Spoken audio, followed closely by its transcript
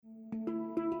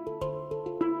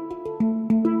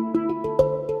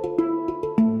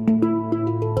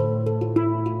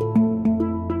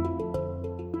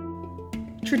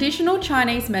Traditional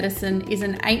Chinese medicine is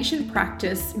an ancient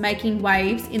practice making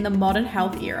waves in the modern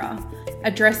health era.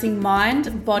 Addressing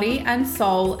mind, body, and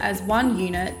soul as one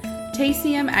unit,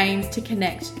 TCM aims to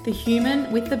connect the human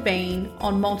with the being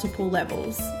on multiple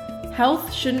levels.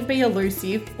 Health shouldn't be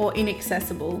elusive or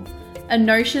inaccessible, a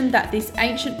notion that this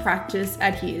ancient practice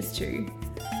adheres to.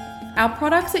 Our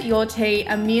products at Your Tea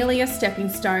are merely a stepping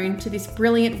stone to this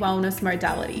brilliant wellness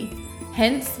modality.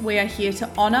 Hence, we are here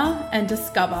to honour and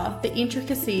discover the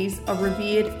intricacies of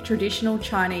revered traditional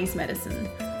Chinese medicine.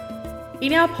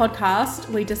 In our podcast,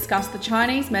 we discuss the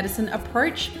Chinese medicine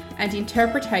approach and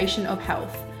interpretation of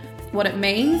health, what it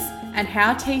means, and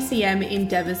how TCM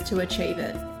endeavours to achieve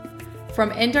it.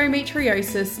 From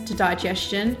endometriosis to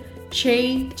digestion,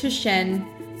 qi to shen,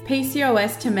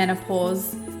 PCOS to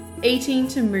menopause, eating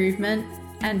to movement,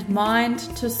 and mind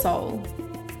to soul.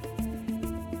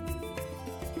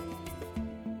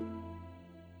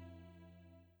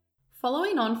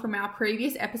 Following on from our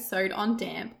previous episode on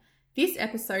damp, this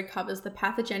episode covers the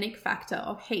pathogenic factor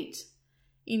of heat.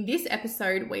 In this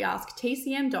episode, we ask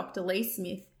TCM Dr. Lee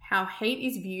Smith how heat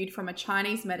is viewed from a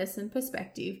Chinese medicine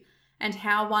perspective and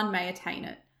how one may attain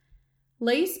it.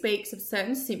 Lee speaks of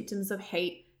certain symptoms of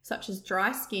heat such as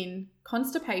dry skin,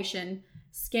 constipation,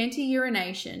 scanty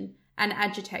urination, and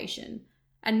agitation,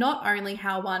 and not only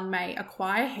how one may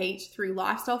acquire heat through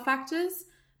lifestyle factors,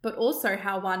 but also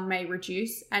how one may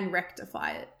reduce and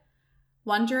rectify it.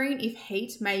 Wondering if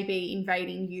heat may be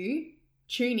invading you?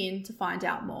 Tune in to find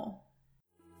out more.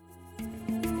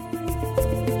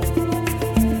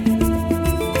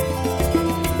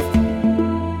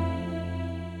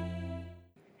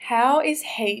 How is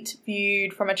heat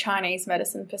viewed from a Chinese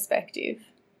medicine perspective?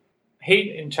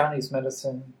 Heat in Chinese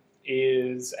medicine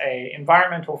is an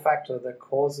environmental factor that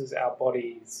causes our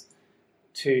bodies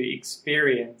to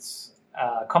experience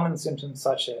common symptoms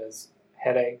such as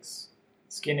headaches,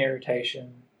 skin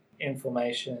irritation,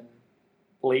 inflammation,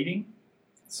 bleeding.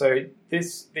 So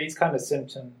these kind of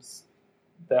symptoms,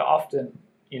 they're often,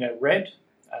 red,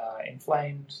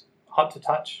 inflamed, hot to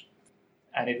touch.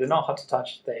 And if they're not hot to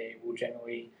touch, they will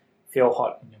generally feel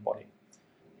hot in your body.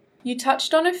 You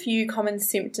touched on a few common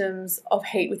symptoms of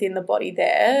heat within the body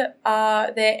there.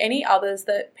 Are there any others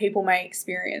that people may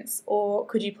experience, or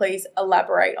could you please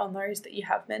elaborate on those that you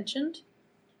have mentioned?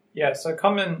 Yeah, so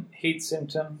common heat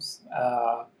symptoms,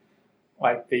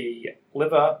 like the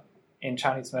liver in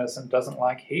Chinese medicine doesn't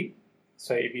like heat.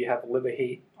 So if you have liver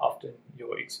heat, often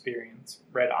you'll experience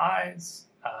red eyes,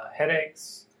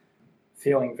 headaches,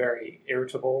 feeling very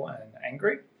irritable and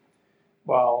angry.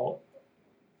 While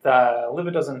the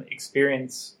liver doesn't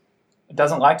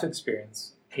like to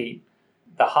experience heat,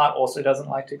 the heart also doesn't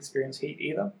like to experience heat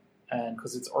either, and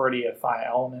because it's already a fire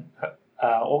element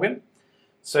organ.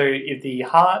 So if the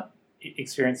heart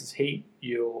experiences heat,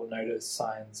 you'll notice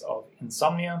signs of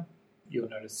insomnia, you'll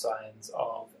notice signs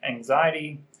of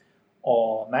anxiety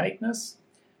or manicness.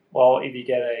 While if you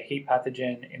get a heat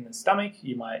pathogen in the stomach,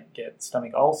 you might get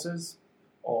stomach ulcers,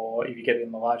 or if you get it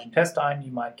in the large intestine,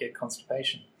 you might get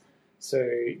constipation. So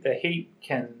the heat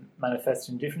can manifest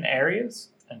in different areas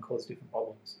and cause different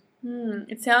problems.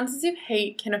 It sounds as if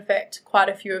heat can affect quite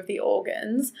a few of the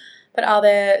organs, but are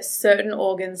there certain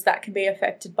organs that can be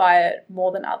affected by it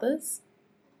more than others?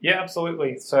 Yeah,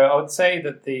 absolutely. So I would say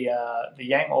that the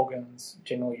yang organs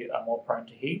generally are more prone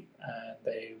to heat, and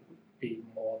they would be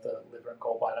more the liver and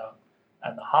gallbladder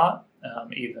and the heart.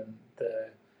 Even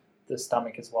the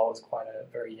stomach as well is quite a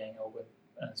very yang organ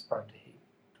and it's prone to heat.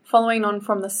 Following on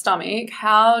from the stomach,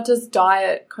 how does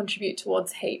diet contribute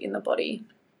towards heat in the body?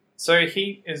 So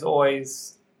heat is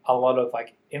always a lot of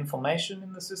inflammation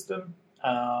in the system,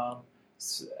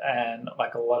 and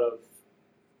a lot of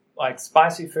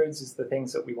spicy foods is the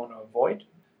things that we want to avoid.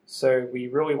 So we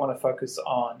really want to focus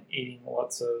on eating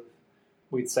lots of,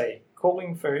 we'd say,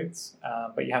 cooling foods,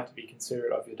 but you have to be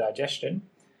considerate of your digestion.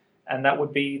 And that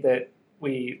would be that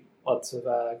lots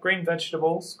of green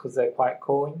vegetables, because they're quite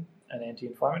cooling and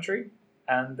anti-inflammatory.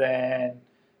 And then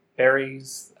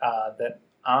berries that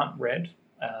aren't red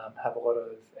have a lot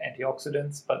of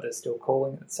antioxidants, but they're still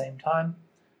cooling at the same time.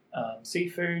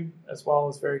 Seafood as well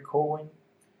is very cooling,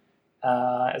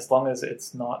 as long as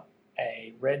it's not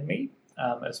a red meat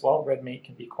as well. Red meat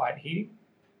can be quite heaty.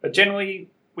 But generally,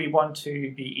 we want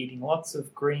to be eating lots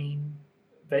of green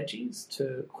veggies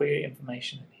to clear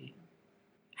inflammation and heat.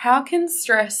 How can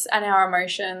stress and our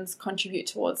emotions contribute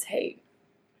towards heat?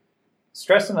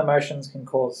 Stress and emotions can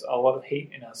cause a lot of heat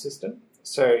in our system.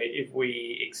 So if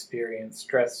we experience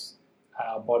stress,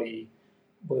 our body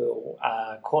will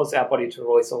cause our body to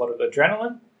release a lot of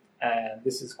adrenaline, and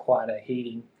this is quite a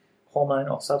heating hormone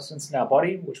or substance in our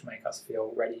body, which make us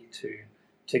feel ready to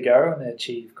to go and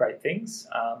achieve great things.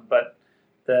 But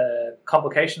the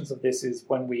complications of this is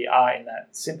when we are in that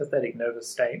sympathetic nervous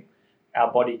state,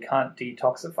 our body can't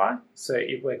detoxify. So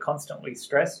if we're constantly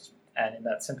stressed and in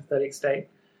that sympathetic state,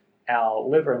 our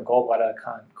liver and gallbladder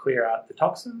can't clear out the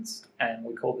toxins, and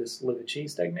we call this liver qi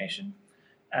stagnation.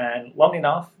 And long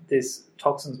enough, these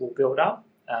toxins will build up.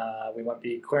 We won't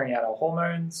be clearing out our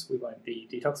hormones. We won't be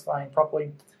detoxifying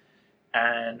properly.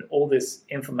 And all this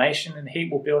inflammation and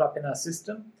heat will build up in our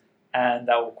system. And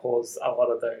that will cause a lot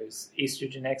of those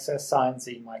estrogen excess signs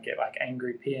that you might get, like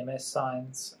angry PMS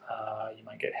signs. You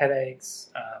might get headaches,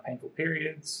 painful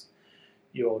periods.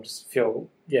 You'll just feel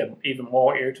even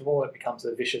more irritable. It becomes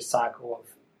a vicious cycle of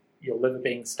your liver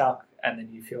being stuck, and then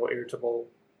you feel irritable,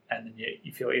 and then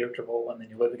you feel irritable, and then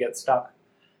your liver gets stuck.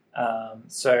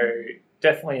 So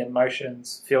definitely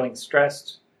emotions, feeling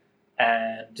stressed,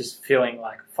 and just feeling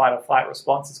like fight or flight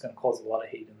response is going to cause a lot of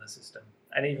heat in the system.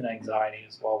 And even anxiety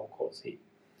as well will cause heat.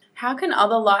 How can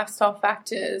other lifestyle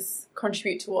factors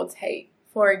contribute towards heat?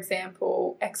 For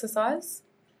example, exercise?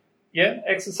 Yeah,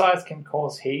 exercise can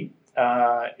cause heat,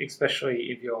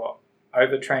 especially if you're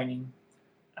overtraining.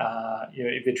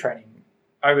 If you're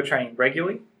overtraining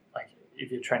regularly, like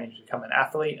if you're training to become an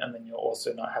athlete and then you're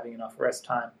also not having enough rest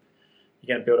time,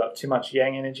 you're going to build up too much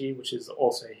yang energy, which is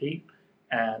also heat,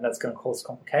 and that's going to cause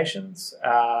complications.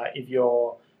 If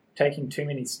you're taking too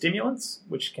many stimulants,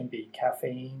 which can be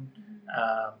caffeine,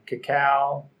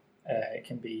 cacao, it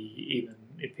can be even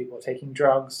if people are taking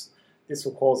drugs, this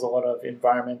will cause a lot of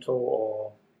environmental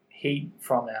or heat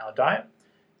from our diet,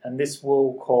 and this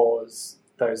will cause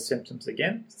those symptoms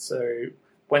again. So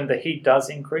when the heat does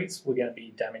increase, we're going to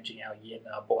be damaging our yin,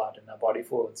 our blood, and our body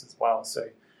fluids as well. So,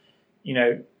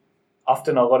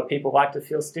 often a lot of people like to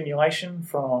feel stimulation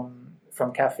from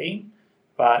caffeine,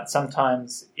 but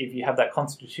sometimes if you have that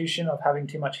constitution of having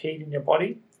too much heat in your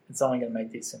body, it's only going to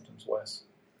make these symptoms worse.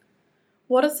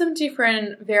 What are some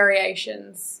different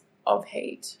variations of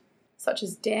heat, such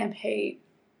as damp heat?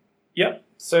 Yep.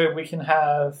 So we can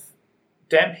have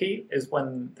damp heat is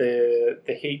when the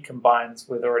heat combines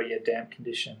with already a damp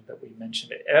condition that we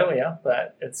mentioned earlier,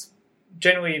 but it's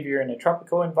generally if you're in a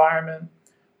tropical environment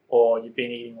or you've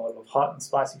been eating a lot of hot and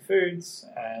spicy foods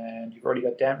and you've already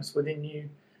got dampness within you,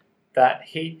 that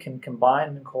heat can combine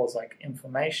and cause like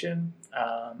inflammation,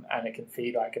 and it can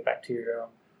feed like a bacteria,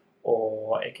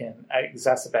 or it can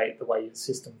exacerbate the way your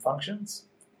system functions.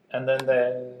 And then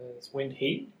there's wind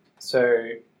heat. So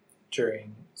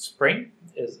during spring,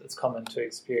 it's common to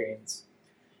experience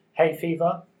hay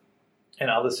fever and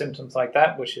other symptoms like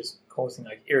that, which is causing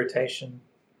like irritation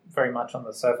very much on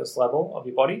the surface level of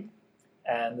your body.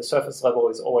 And the surface level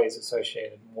is always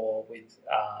associated more with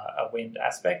a wind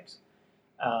aspect.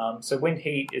 So wind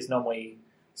heat is normally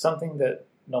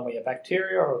a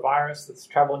bacteria or a virus that's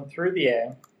traveling through the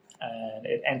air, and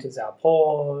it enters our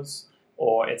pores,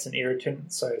 or it's an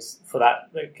irritant. So for that,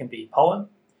 it can be pollen,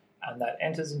 and that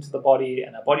enters into the body,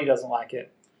 and our body doesn't like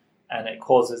it, and it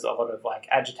causes a lot of like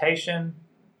agitation,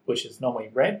 which is normally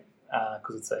red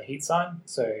because it's a heat sign.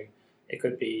 So it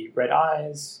could be red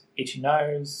eyes, itchy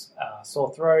nose,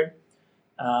 sore throat.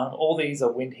 All these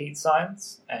are wind heat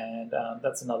signs, and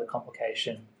that's another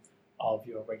complication of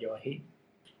your regular heat.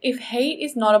 If heat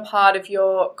is not a part of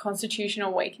your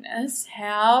constitutional weakness,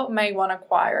 how may one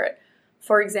acquire it?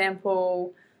 For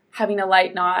example, having a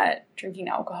late night, drinking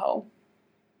alcohol.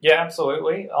 Yeah,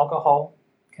 absolutely. Alcohol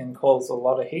can cause a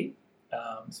lot of heat,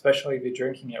 especially if you're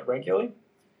drinking it regularly.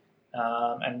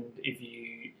 And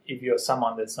if you're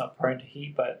someone that's not prone to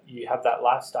heat, but you have that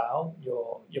lifestyle,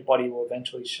 your body will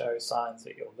eventually show signs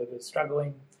that your liver is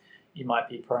struggling. You might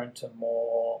be prone to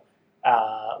more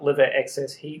liver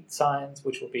excess heat signs,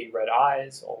 which will be red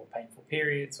eyes or painful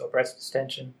periods or breast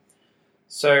distension.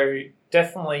 So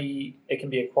definitely it can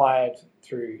be acquired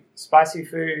through spicy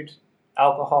food,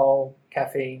 alcohol,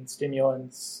 caffeine,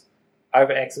 stimulants,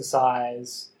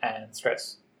 over-exercise, and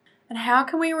stress. And how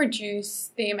can we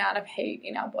reduce the amount of heat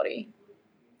in our body?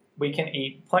 We can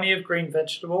eat plenty of green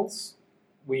vegetables.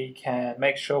 We can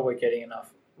make sure we're getting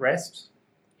enough rest,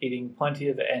 eating plenty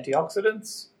of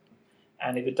antioxidants.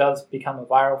 And if it does become a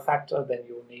viral factor, then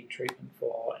you'll need treatment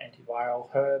for antiviral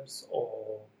herbs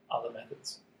or other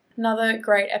methods. Another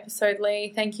great episode,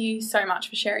 Lee. Thank you so much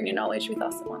for sharing your knowledge with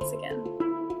us once again.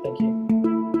 Thank you.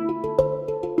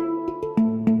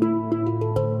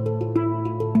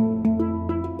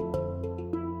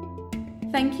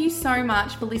 Thank you so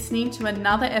much for listening to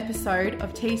another episode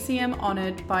of TCM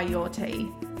Honoured by Your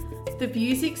Tea. The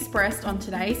views expressed on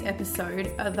today's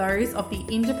episode are those of the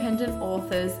independent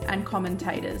authors and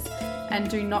commentators and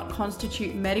do not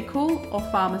constitute medical or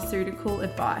pharmaceutical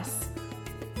advice.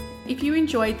 if you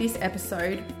enjoyed this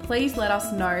episode, please let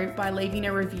us know by leaving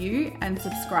a review and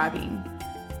subscribing.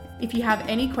 If you have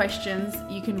any questions,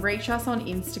 you can reach us on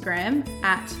Instagram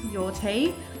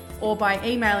 @yourtea or by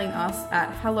emailing us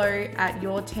at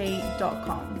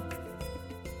hello@yourtea.com.